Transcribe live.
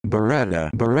Beretta.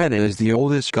 Beretta is the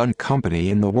oldest gun company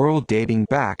in the world, dating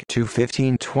back to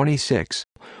 1526.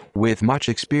 With much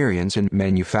experience in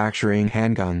manufacturing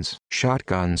handguns,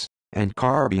 shotguns, and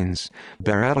carbines,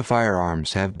 Beretta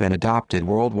firearms have been adopted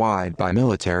worldwide by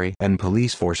military and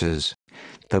police forces.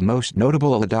 The most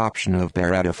notable adoption of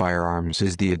Beretta firearms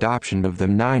is the adoption of the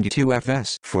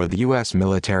 92FS for the U.S.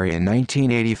 military in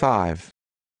 1985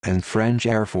 and French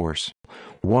Air Force.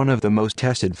 One of the most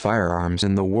tested firearms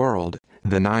in the world,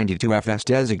 the 92FS,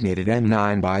 designated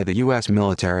M9 by the U.S.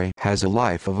 military, has a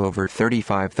life of over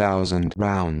 35,000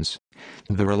 rounds.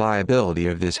 The reliability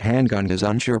of this handgun is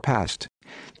unsurpassed.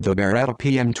 The Beretta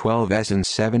PM12S and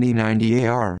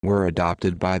 7090AR were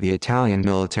adopted by the Italian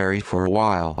military for a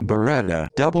while. Beretta.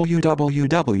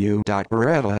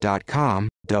 www.beretta.com,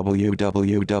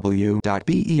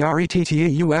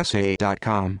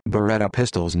 www.beretta.com. Beretta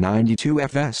pistols: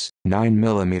 92FS,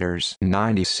 9mm,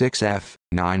 96F,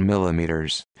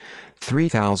 9mm,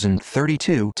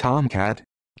 3032 Tomcat,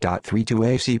 .32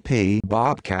 ACP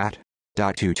Bobcat,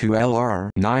 .22 LR,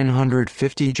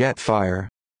 950 Jetfire,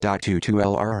 .22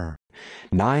 LR,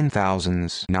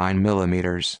 9000s,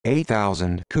 9mm,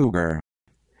 8000 Cougar,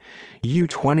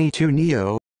 U-22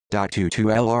 Neo, .22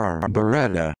 LR.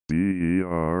 Beretta.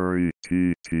 Beretta.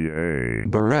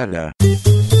 Beretta.